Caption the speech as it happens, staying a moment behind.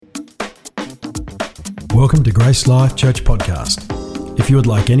Welcome to Grace Life Church Podcast. If you would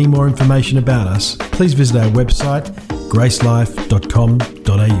like any more information about us, please visit our website,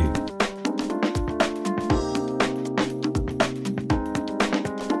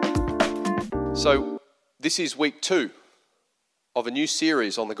 gracelife.com.au. So, this is week 2 of a new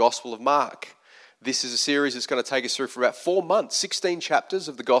series on the Gospel of Mark. This is a series that's going to take us through for about 4 months, 16 chapters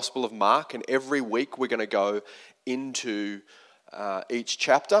of the Gospel of Mark, and every week we're going to go into each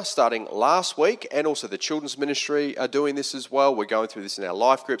chapter, starting last week, and also the children's ministry are doing this as well. We're going through this in our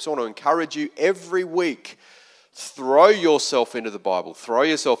life groups. I want to encourage you every week, throw yourself into the Bible, throw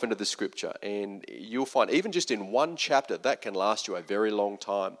yourself into the scripture, and you'll find even just in one chapter, that can last you a very long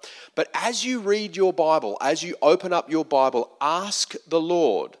time. But as you read your Bible, as you open up your Bible, ask the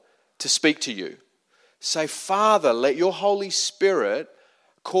Lord to speak to you. Say, Father, let your Holy Spirit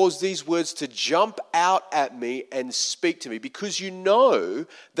cause these words to jump out at me and speak to me, because you know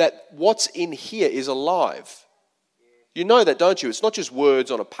that what's in here is alive. You know that, don't you? It's not just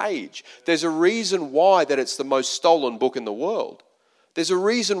words on a page. There's a reason why that it's the most stolen book in the world. There's a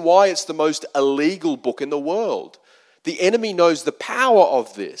reason why it's the most illegal book in the world. The enemy knows the power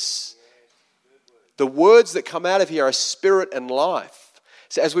of this. The words that come out of here are spirit and life.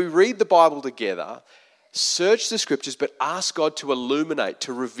 So as we read the Bible together, search the scriptures, but ask God to illuminate,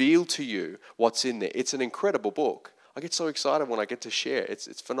 to reveal to you what's in there. It's an incredible book. I get so excited when I get to share.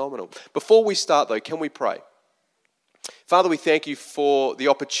 It's phenomenal. Before we start, though, can we pray? Father, we thank you for the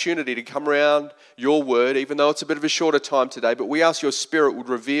opportunity to come around your word, even though it's a bit of a shorter time today, but we ask your Spirit would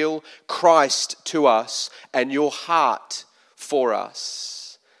reveal Christ to us and your heart for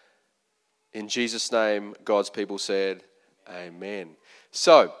us. In Jesus' name, God's people said, amen.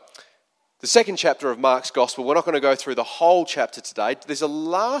 So, the second chapter of Mark's Gospel, we're not going to go through the whole chapter today. There's a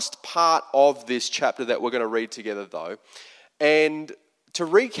last part of this chapter that we're going to read together, though. And to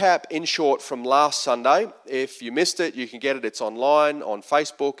recap in short from last Sunday, if you missed it, you can get it. It's online, on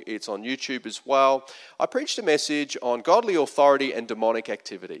Facebook, it's on YouTube as well. I preached a message on godly authority and demonic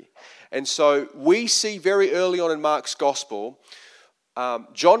activity. And so we see very early on in Mark's Gospel,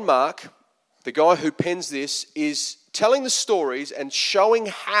 John Mark, the guy who pens this, is telling the stories and showing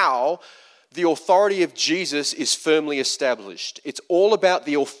how the authority of Jesus is firmly established. It's all about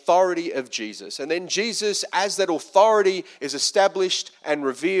the authority of Jesus. And then Jesus, as that authority is established and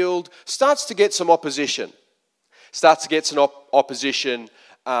revealed, starts to get some opposition. Opposition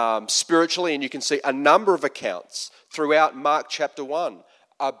spiritually, and you can see a number of accounts throughout Mark chapter 1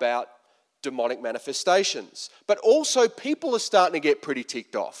 about demonic manifestations. But also people are starting to get pretty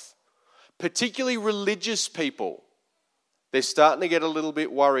ticked off, particularly religious people. They're starting to get a little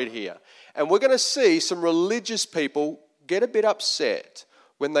bit worried here. And we're going to see some religious people get a bit upset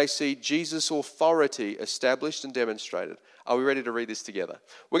when they see Jesus' authority established and demonstrated. Are we ready to read this together?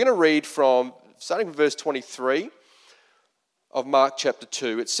 We're going to read starting from verse 23 of Mark chapter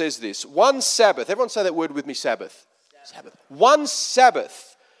 2. It says this: One Sabbath, everyone say that word with me, Sabbath. Sabbath. One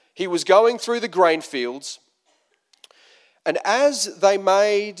Sabbath, he was going through the grain fields, and as they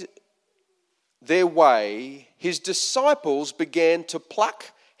made their way, his disciples began to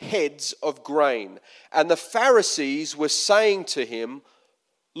pluck heads of grain. And the Pharisees were saying to him,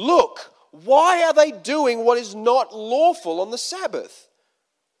 "Look, why are they doing what is not lawful on the Sabbath?"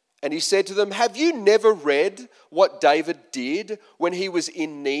 And he said to them, "Have you never read what David did when he was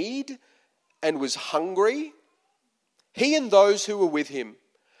in need and was hungry? He and those who were with him,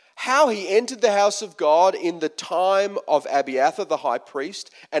 how he entered the house of God in the time of Abiathar the high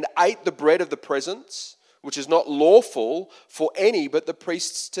priest and ate the bread of the presence, which is not lawful for any but the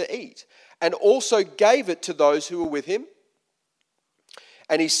priests to eat, and also gave it to those who were with him.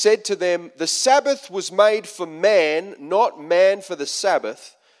 And he said to them, the Sabbath was made for man, not man for the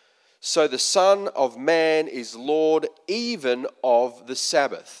Sabbath. So the Son of Man is Lord even of the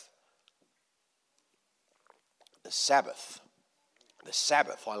Sabbath." The Sabbath. The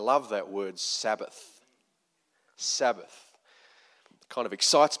Sabbath. I love that word, Sabbath. Sabbath. Kind of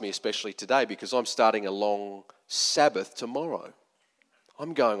excites me, especially today, because I'm starting a long Sabbath tomorrow.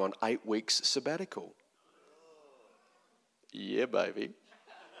 I'm going on 8 weeks sabbatical. Yeah, baby.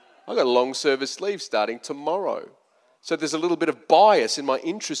 I've got a long service leave starting tomorrow. So there's a little bit of bias in my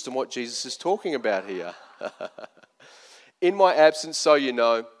interest in what Jesus is talking about here. In my absence, so you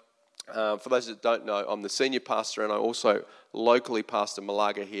know, for those that don't know, I'm the senior pastor and I also locally pastor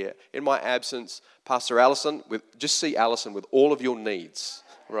Malaga here. In my absence, Pastor Alison, just see Alison with all of your needs.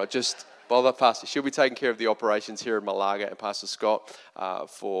 Right, just bother Pastor. She'll be taking care of the operations here in Malaga, and Pastor Scott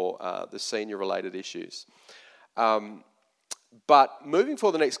for the senior related issues. But moving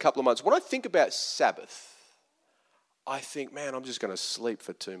forward the next couple of months, when I think about Sabbath, I think, man, I'm just going to sleep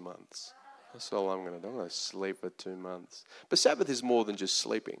for 2 months. That's all I'm going to do. I'm going to sleep for 2 months. But Sabbath is more than just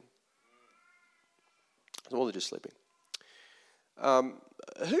sleeping. It's more than just sleeping.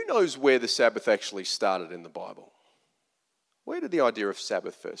 Who knows where the Sabbath actually started in the Bible? Where did the idea of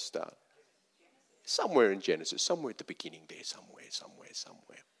Sabbath first start? Somewhere in Genesis, somewhere at the beginning there, somewhere.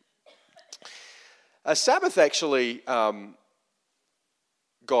 Sabbath actually,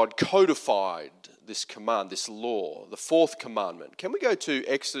 God codified this command, this law, the fourth commandment. Can we go to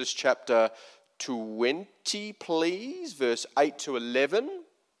Exodus chapter 20, please, verse 8 to 11?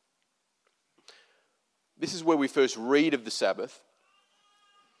 This is where we first read of the Sabbath.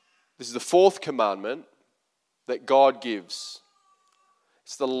 This is the fourth commandment that God gives.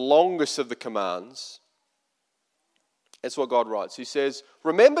 It's the longest of the commands. That's what God writes. He says,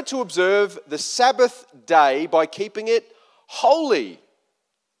 "Remember to observe the Sabbath day by keeping it holy.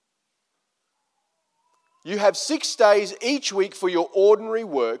 You have 6 days each week for your ordinary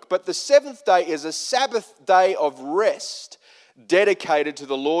work, but the seventh day is a Sabbath day of rest dedicated to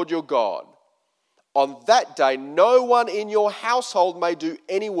the Lord your God. On that day, no one in your household may do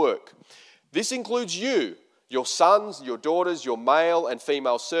any work. This includes you, your sons, your daughters, your male and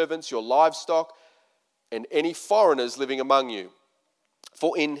female servants, your livestock, and any foreigners living among you.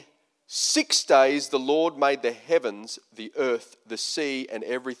 For in 6 days the Lord made the heavens, the earth, the sea, and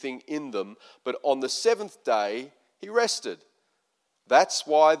everything in them, but on the seventh day he rested. That's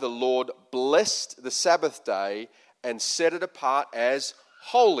why the Lord blessed the Sabbath day and set it apart as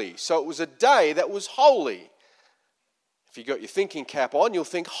holy." So it was a day that was holy. If you got your thinking cap on, you'll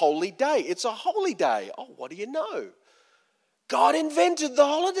think holy day. It's a holy day. Oh, what do you know? God invented the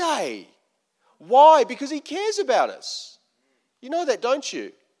holiday. Why? Because he cares about us. You know that, don't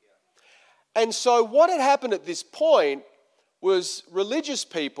you? And so what had happened at this point was religious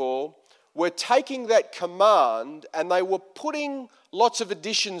people were taking that command and they were putting lots of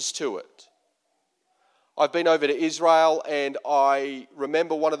additions to it. I've been over to Israel and I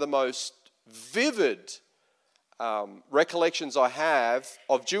remember one of the most vivid recollections I have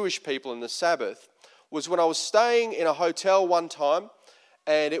of Jewish people in the Sabbath was when I was staying in a hotel one time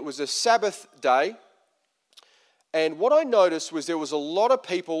and it was a Sabbath day. And what I noticed was there was a lot of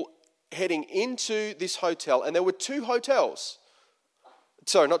people heading into this hotel, and there were 2 hotels.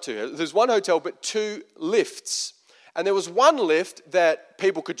 Sorry, not 2. There's one hotel, but 2 lifts. And there was one lift that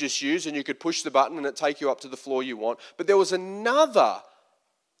people could just use, and you could push the button and it'd take you up to the floor you want. But there was another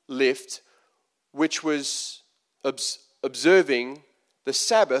lift which was observing the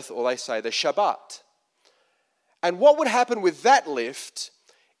Sabbath, or they say the Shabbat. And what would happen with that lift,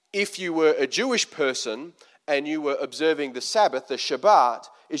 if you were a Jewish person and you were observing the Sabbath, the Shabbat,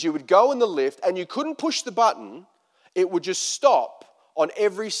 is you would go in the lift and you couldn't push the button. It would just stop on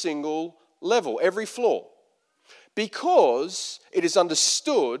every single level, every floor. Because it is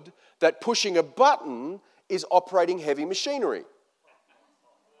understood that pushing a button is operating heavy machinery.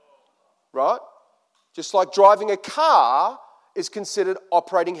 Right? Just like driving a car is considered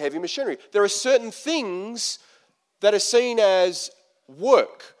operating heavy machinery. There are certain things that are seen as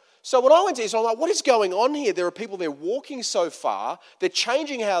work. So when I went to Israel, I'm like, what is going on here? There are people, they're walking so far, they're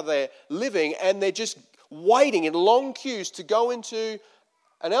changing how they're living, and they're just waiting in long queues to go into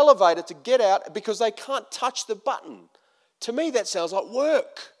an elevator to get out because they can't touch the button. To me, that sounds like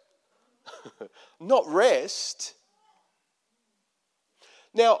work, not rest.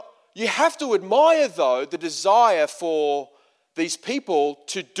 Now, you have to admire, though, the desire for these people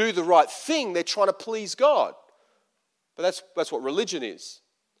to do the right thing. They're trying to please God. But that's what religion is.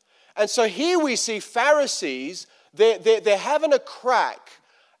 And so here we see Pharisees, they're having a crack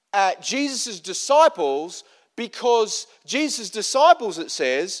at Jesus' disciples because Jesus' disciples, it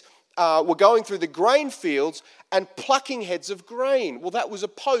says, were going through the grain fields and plucking heads of grain. Well, that was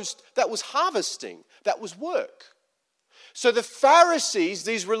harvesting. That was work. So the Pharisees,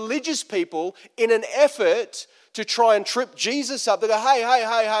 these religious people, in an effort to try and trip Jesus up, they go,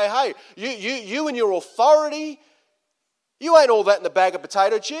 hey, you and your authority, you ain't all that in a bag of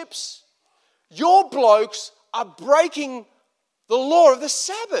potato chips. Your blokes are breaking the law of the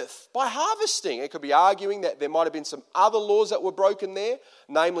Sabbath by harvesting. It could be arguing that there might have been some other laws that were broken there,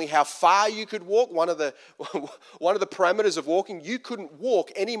 namely how far you could walk. One of the parameters of walking, you couldn't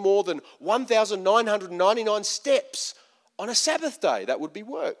walk any more than 1,999 steps on a Sabbath day. That would be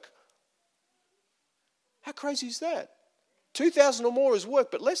work. How crazy is that? 2,000 or more is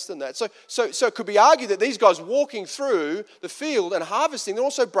work, but less than that. So it could be argued that these guys walking through the field and harvesting, they're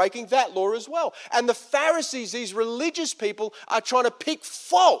also breaking that law as well. And the Pharisees, these religious people, are trying to pick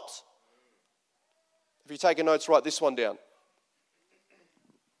fault. If you're taking notes, write this one down.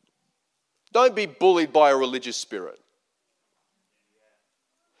 Don't be bullied by a religious spirit.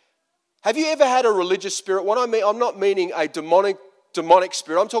 Have you ever had a religious spirit? What I mean, I'm not meaning a demonic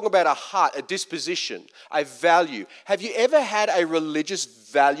spirit. I'm talking about a heart, a disposition, a value. Have you ever had a religious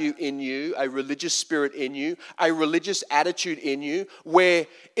value in you, a religious spirit in you, a religious attitude in you, where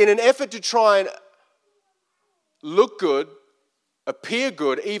in an effort to try and look good, appear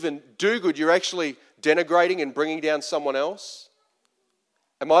good, even do good, you're actually denigrating and bringing down someone else?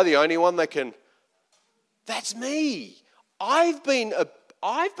 Am I the only one that can? That's me. I've been a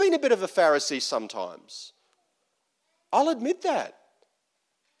bit of a Pharisee sometimes. I'll admit that.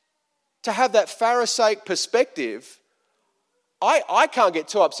 To have that Pharisaic perspective, I can't get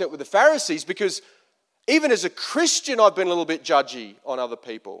too upset with the Pharisees because even as a Christian, I've been a little bit judgy on other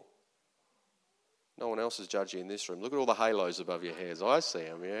people. No one else is judgy in this room. Look at all the halos above your heads. I see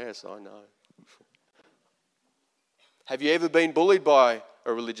them. Yes, I know. Have you ever been bullied by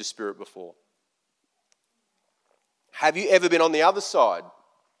a religious spirit before? Have you ever been on the other side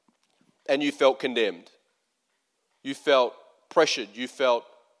and you felt condemned? You felt pressured. You felt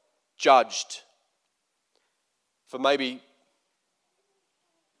judged. For maybe,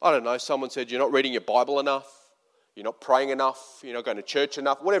 I don't know, someone said you're not reading your Bible enough, you're not praying enough, you're not going to church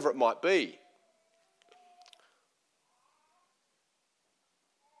enough, whatever it might be.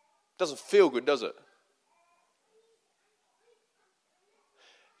 Doesn't feel good, does it?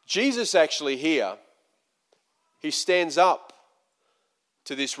 Jesus actually here, he stands up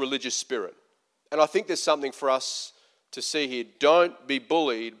to this religious spirit. And I think there's something for us to see here. Don't be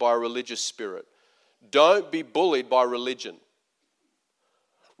bullied by a religious spirit. Don't be bullied by religion.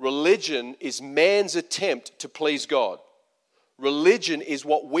 Religion is man's attempt to please God. Religion is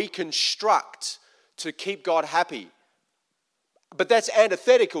what we construct to keep God happy. But that's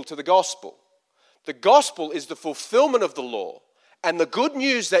antithetical to the gospel. The gospel is the fulfillment of the law. And the good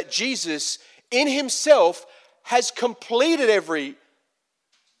news that Jesus in himself has completed every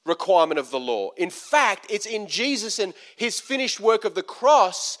requirement of the law. In fact, it's in Jesus and his finished work of the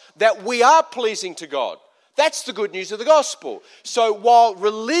cross that we are pleasing to God. That's the good news of the gospel. So while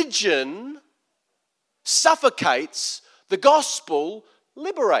religion suffocates, the gospel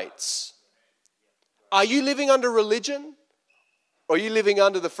liberates. Are you living under religion? Or are you living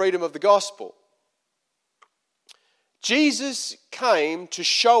under the freedom of the gospel? Jesus came to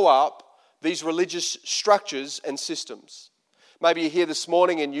show up these religious structures and systems. Maybe you're here this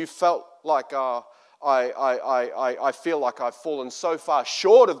morning and you felt like, I feel like I've fallen so far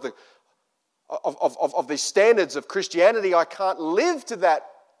short of the standards of Christianity. I can't live to that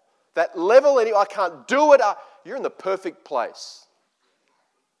level anymore. I can't do it. You're in the perfect place.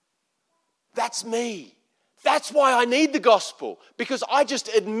 That's me. That's why I need the gospel, because I just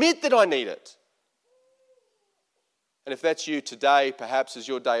admit that I need it. And if that's you today, perhaps is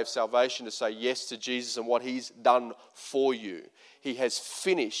your day of salvation to say yes to Jesus and what he's done for you. He has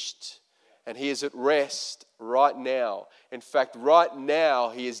finished and he is at rest right now. In fact, right now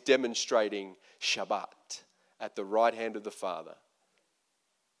he is demonstrating Shabbat at the right hand of the Father.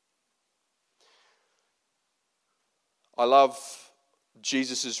 I love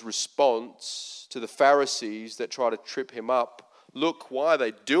Jesus' response to the Pharisees that try to trip him up. Look, why are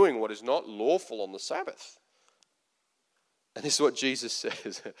they doing what is not lawful on the Sabbath? And this is what Jesus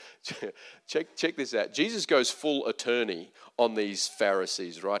says. Check this out. Jesus goes full attorney on these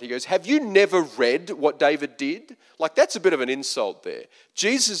Pharisees, right? He goes, have you never read what David did? Like, that's a bit of an insult there.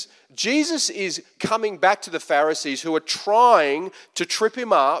 Jesus is coming back to the Pharisees who are trying to trip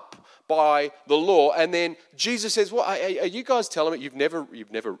him up by the law. And then Jesus says, "What are you guys telling me you've never read?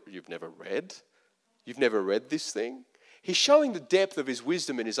 You've never read this thing?" He's showing the depth of his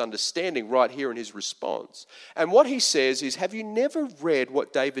wisdom and his understanding right here in his response. And what he says is, have you never read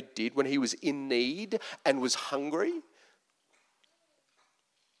what David did when he was in need and was hungry?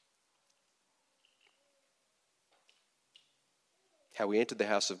 How he entered the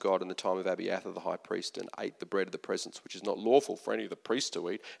house of God in the time of Abiathar the high priest and ate the bread of the presence, which is not lawful for any of the priests to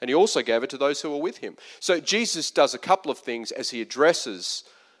eat. And he also gave it to those who were with him. So Jesus does a couple of things as he addresses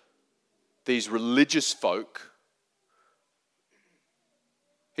these religious folk.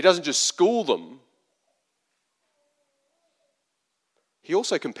 He doesn't just school them. He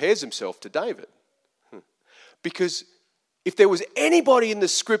also compares himself to David. Because if there was anybody in the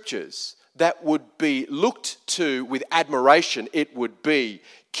scriptures that would be looked to with admiration, it would be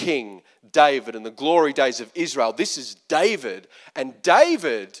King David and the glory days of Israel. This is David. And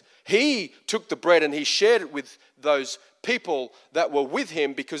David, he took the bread and he shared it with those people that were with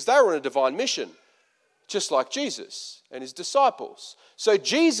him because they were on a divine mission, just like Jesus and his disciples. So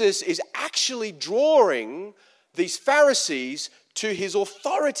Jesus is actually drawing these Pharisees to his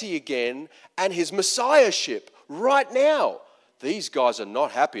authority again and his messiahship right now. these guys are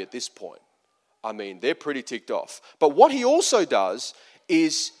not happy at this point. I mean, they're pretty ticked off. But what he also does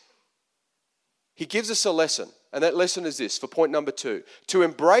is he gives us a lesson. And that lesson is this, for point number 2. To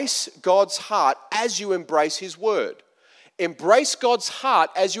embrace God's heart as you embrace his word. Embrace God's heart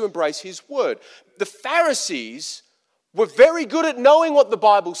as you embrace his word. The Pharisees were very good at knowing what the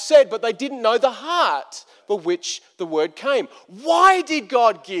Bible said, but they didn't know the heart for which the word came. Why did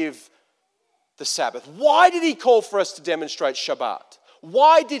God give the Sabbath? Why did he call for us to demonstrate Shabbat?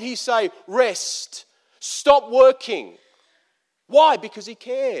 Why did he say, rest, stop working? Why? Because he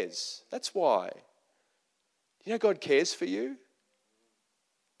cares. That's why. You know God cares for you?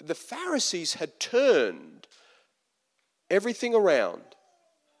 The Pharisees had turned everything around,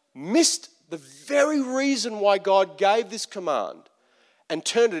 missed the very reason why God gave this command, and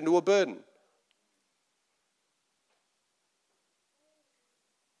turned it into a burden.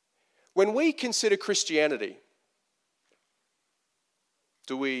 When we consider Christianity,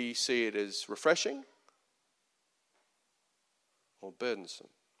 do we see it as refreshing or burdensome?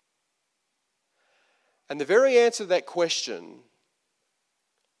 And the very answer to that question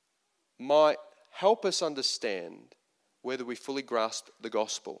might help us understand whether we fully grasp the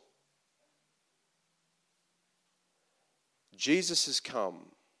gospel. Jesus has come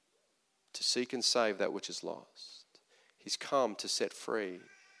to seek and save that which is lost. He's come to set free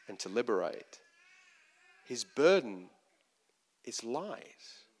and to liberate. His burden is light.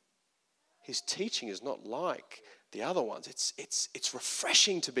 His teaching is not like the other ones. It's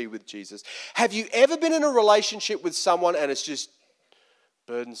refreshing to be with Jesus. Have you ever been in a relationship with someone and it's just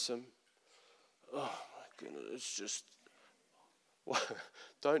burdensome? Oh my goodness, it's just...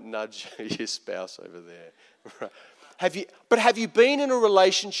 Don't nudge your spouse over there. Have you been in a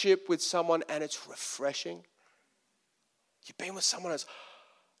relationship with someone and it's refreshing? You've been with someone that's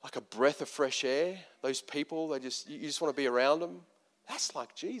like a breath of fresh air. Those people, you just want to be around them. That's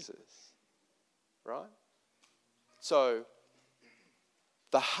like Jesus, right? So,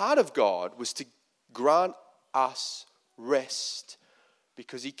 the heart of God was to grant us rest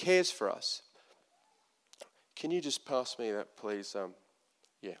because he cares for us. Can you just pass me that, please?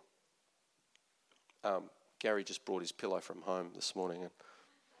 Gary just brought his pillow from home this morning.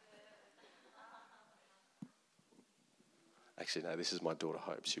 Actually, no, this is my daughter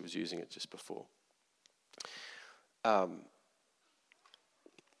Hope. She was using it just before. The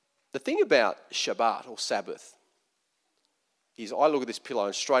thing about Shabbat or Sabbath is I look at this pillow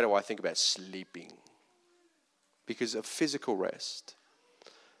and straight away I think about sleeping because of physical rest.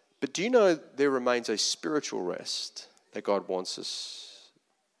 But do you know there remains a spiritual rest that God wants us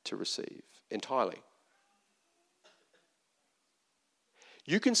to receive entirely?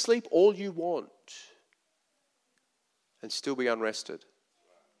 You can sleep all you want and still be unrested.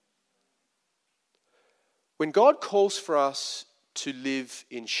 When God calls for us to live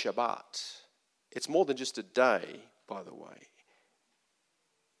in Shabbat, it's more than just a day, by the way.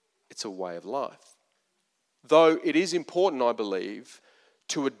 It's a way of life. Though it is important, I believe,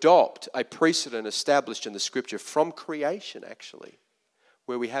 to adopt a precedent established in the scripture from creation, actually,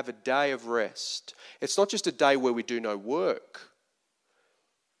 where we have a day of rest. It's not just a day where we do no work.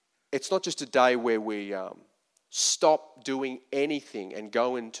 It's not just a day where we stop doing anything and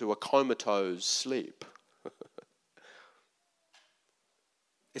go into a comatose sleep.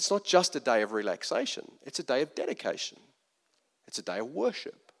 It's not just a day of relaxation. It's a day of dedication. It's a day of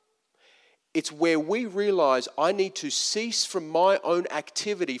worship. It's where we realize I need to cease from my own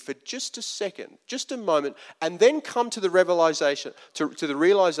activity for just a second, just a moment, and then come to the realization, to the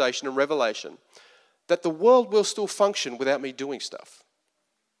realization and revelation that the world will still function without me doing stuff.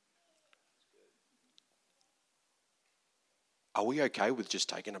 Are we okay with just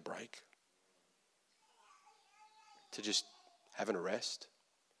taking a break? To just having a rest?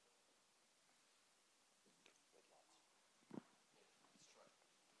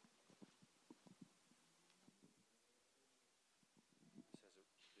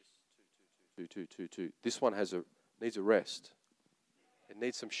 This one needs a rest. It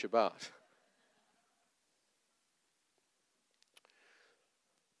needs some Shabbat.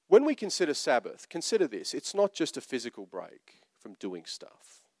 When we consider Sabbath, consider this. It's not just a physical break from doing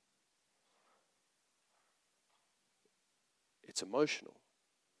stuff. It's emotional.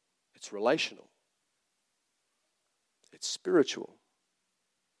 It's relational. It's spiritual.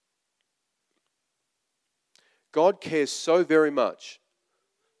 God cares so very much.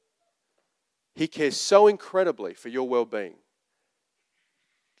 He cares so incredibly for your well-being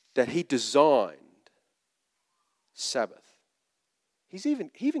that he designed Sabbath. He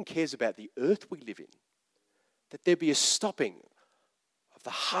even cares about the earth we live in, that there be a stopping of the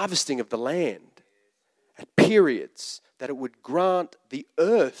harvesting of the land at periods, that it would grant the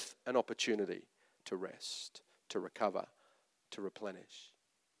earth an opportunity to rest, to recover, to replenish.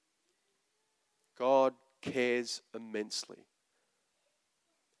 God cares immensely.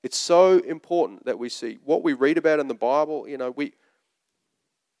 It's so important that we see what we read about in the Bible.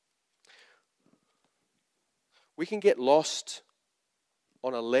 We can get lost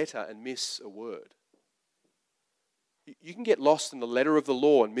on a letter and miss a word. You can get lost in the letter of the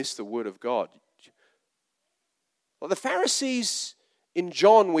law and miss the word of God. Well, the Pharisees in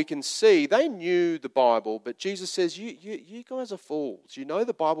John, we can see, they knew the Bible, but Jesus says, you guys are fools. You know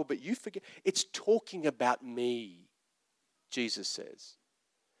the Bible, but you forget. It's talking about me, Jesus says.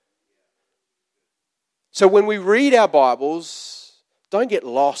 So when we read our Bibles, don't get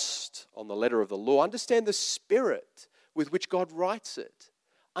lost on the letter of the law. Understand the spirit with which God writes it.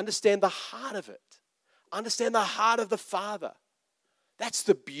 Understand the heart of it. Understand the heart of the Father. That's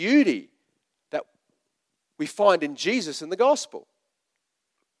the beauty that we find in Jesus in the gospel.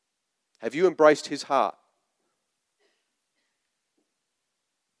 Have you embraced his heart?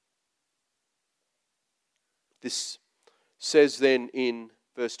 This says then in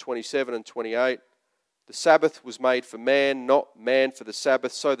verse 27 and 28, the Sabbath was made for man, not man for the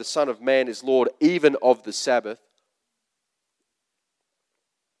Sabbath. So the Son of Man is Lord even of the Sabbath.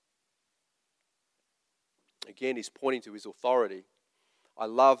 Again, he's pointing to his authority. I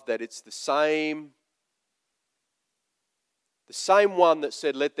love that it's the same one that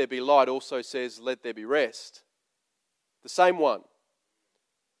said, let there be light, also says, let there be rest. The same one.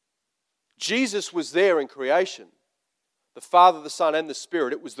 Jesus was there in creation. The Father, the Son, and the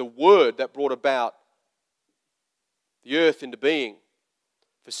Spirit. It was the Word that brought about the earth into being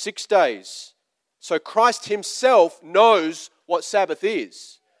for 6 days. So Christ himself knows what Sabbath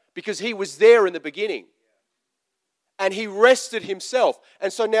is because he was there in the beginning. And he rested himself.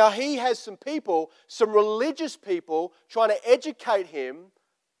 And so now he has some people, some religious people, trying to educate him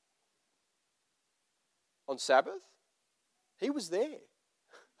on Sabbath. He was there.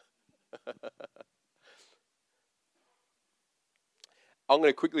 I'm going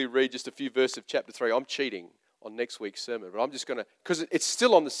to quickly read just a few verses of chapter 3. I'm cheating on next week's sermon, but I'm just going to, because it's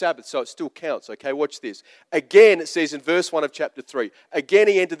still on the Sabbath, so it still counts. Okay, watch this. Again, it says in verse 1 of chapter 3, again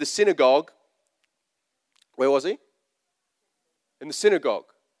he entered the synagogue. Where was he? In the synagogue.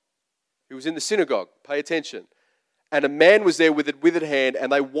 He was in the synagogue. Pay attention. And a man was there with a withered hand,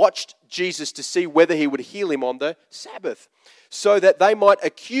 and they watched Jesus to see whether he would heal him on the Sabbath, so that they might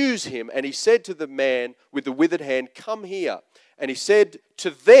accuse him. And he said to the man with the withered hand, come here. And he said to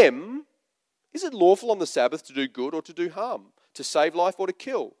them, is it lawful on the Sabbath to do good or to do harm, to save life or to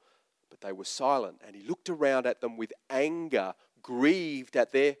kill? But they were silent, and he looked around at them with anger, grieved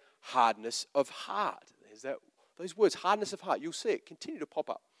at their hardness of heart. There's those words, hardness of heart. You'll see it continue to pop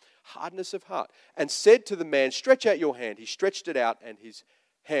up. Hardness of heart. And said to the man, stretch out your hand. He stretched it out, and his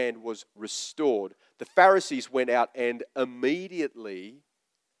hand was restored. The Pharisees went out and immediately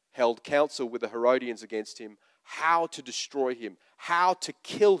held counsel with the Herodians against him, how to destroy him, how to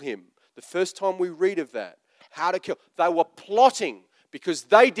kill him. The first time we read of that, how to kill. They were plotting because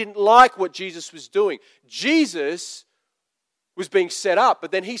they didn't like what Jesus was doing. Jesus was being set up,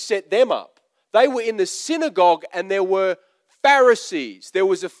 but then he set them up. They were in the synagogue and there were Pharisees. There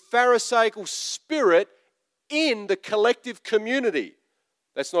was a Pharisaical spirit in the collective community.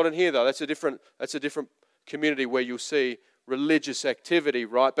 That's not in here though. That's a different community where you'll see religious activity,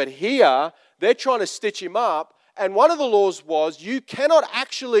 right? But here, they're trying to stitch him up. And one of the laws was you cannot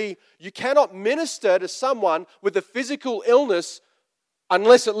minister to someone with a physical illness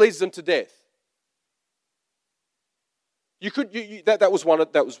unless it leads them to death. That was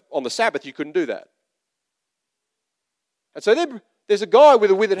on the Sabbath. You couldn't do that. And so there's a guy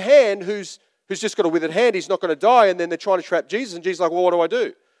with a withered hand who's just got a withered hand. He's not going to die. And then they're trying to trap Jesus. And Jesus is like, well, what do I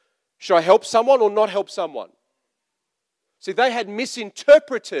do? Should I help someone or not help someone? See, they had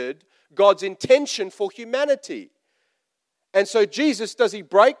misinterpreted God's intention for humanity. And so Jesus, does he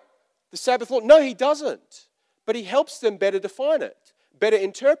break the Sabbath law? No, he doesn't. But he helps them better define it, better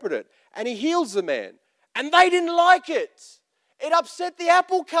interpret it. And he heals the man. And they didn't like it. It upset the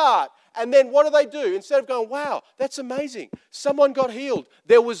apple cart. And then what do? Instead of going, wow, that's amazing. Someone got healed.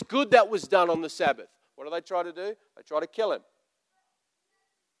 There was good that was done on the Sabbath. What do they try to do? They try to kill him.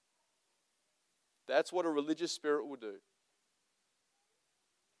 That's what a religious spirit will do. It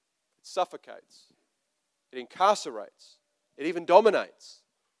suffocates. It incarcerates. It even dominates.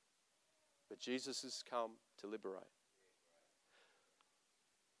 But Jesus has come to liberate.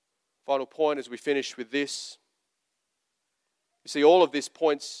 Final point as we finish with this. You see, all of this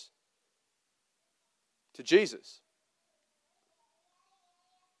points to Jesus.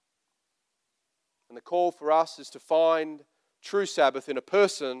 And the call for us is to find true Sabbath in a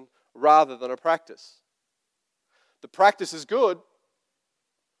person rather than a practice. The practice is good.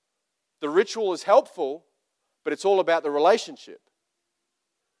 The ritual is helpful, but it's all about the relationship.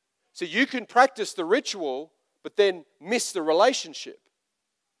 So you can practice the ritual, but then miss the relationship.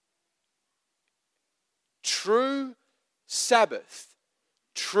 True Sabbath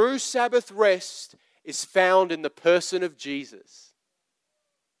rest is found in the person of Jesus.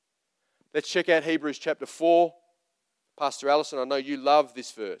 Let's check out Hebrews chapter 4. Pastor Allison, I know you love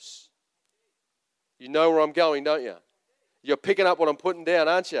this verse. You know where I'm going, don't you? You're picking up what I'm putting down,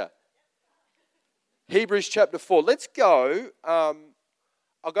 aren't you? Hebrews chapter 4. Let's go.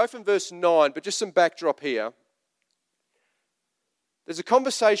 I'll go from verse 9, but just some backdrop here. There's a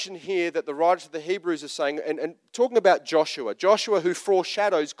conversation here that the writers of the Hebrews are saying, and talking about Joshua who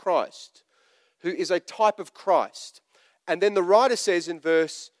foreshadows Christ, who is a type of Christ. And then the writer says in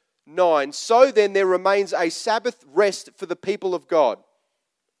verse 9, so then there remains a Sabbath rest for the people of God.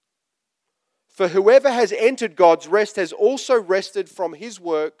 For whoever has entered God's rest has also rested from his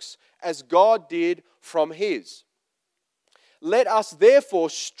works as God did from his. Let us therefore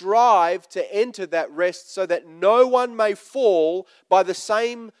strive to enter that rest so that no one may fall by the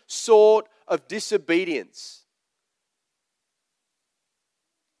same sort of disobedience.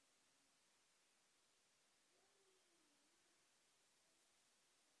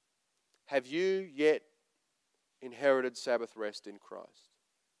 Have you yet inherited Sabbath rest in Christ?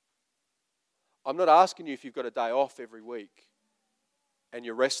 I'm not asking you if you've got a day off every week and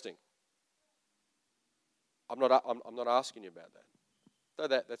you're resting. I'm not asking you about that.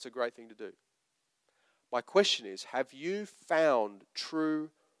 Though that's a great thing to do. My question is, have you found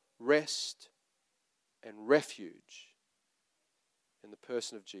true rest and refuge in the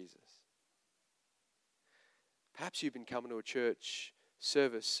person of Jesus? Perhaps you've been coming to a church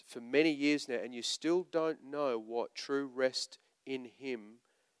service for many years now and you still don't know what true rest in Him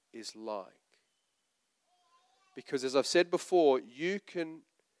is like. Because as I've said before, you can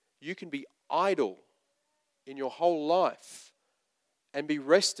be idle in your whole life and be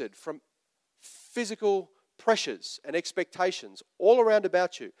rested from physical pressures and expectations all around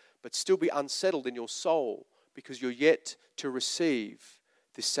about you, but still be unsettled in your soul because you're yet to receive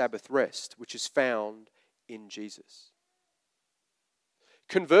this Sabbath rest, which is found in Jesus.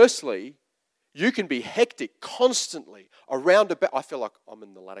 Conversely, you can be hectic constantly around about. I feel like I'm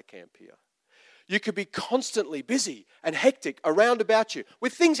in the latter camp here. You could be constantly busy and hectic around about you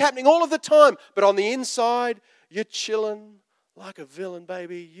with things happening all of the time. But on the inside, you're chilling like a villain,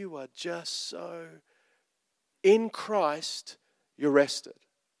 baby. You are just so in Christ, you're rested.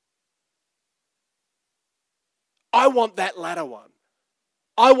 I want that latter one.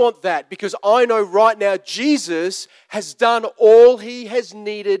 I want that because I know right now Jesus has done all He has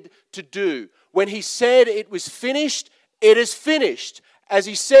needed to do. When He said it was finished, it is finished. As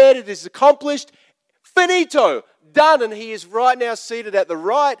He said, it is accomplished, finito, done. And He is right now seated at the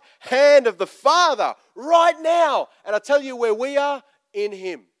right hand of the Father, right now. And I tell you where we are, in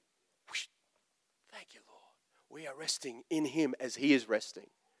Him. Thank you, Lord. We are resting in Him as He is resting.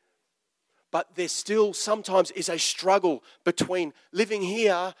 But there still sometimes is a struggle between living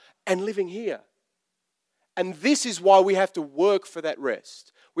here and living here. And this is why we have to work for that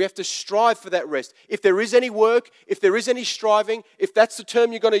rest. We have to strive for that rest. If there is any work, if there is any striving, if that's the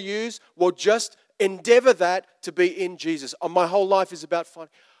term you're going to use, well, just endeavor that to be in Jesus. My whole life is about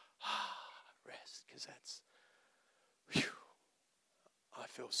finding rest, because that's, I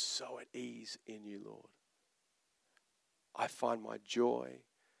feel so at ease in you, Lord. I find my joy,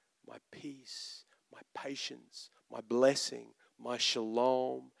 my peace, my patience, my blessing, my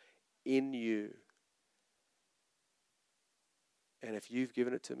shalom in you. And if you've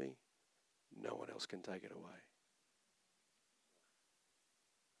given it to me, no one else can take it away.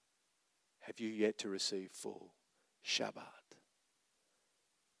 Have you yet to receive full Shabbat?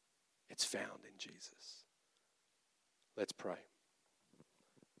 It's found in Jesus. Let's pray.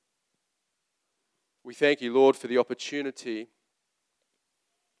 We thank you, Lord, for the opportunity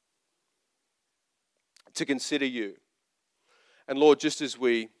to consider you. And Lord, just as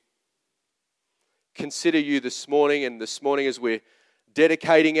we consider you this morning, and this morning as we're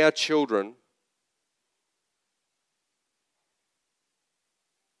dedicating our children,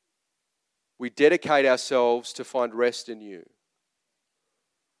 we dedicate ourselves to find rest in you.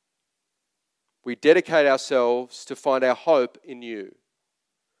 We dedicate ourselves to find our hope in you.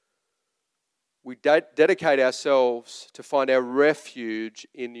 We dedicate ourselves to find our refuge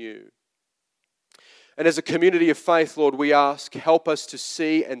in you. And as a community of faith, Lord, we ask, help us to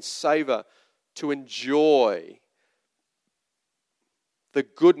see and savor, to enjoy the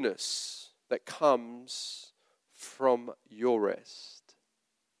goodness, that comes from your rest.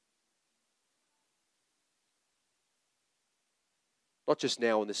 Not just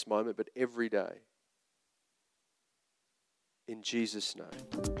now in this moment, but every day. In Jesus' name.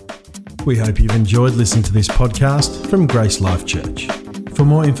 We hope you've enjoyed listening to this podcast from Grace Life Church. For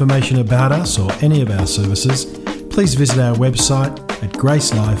more information about us or any of our services, please visit our website at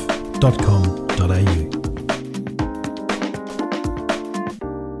gracelife.com.au.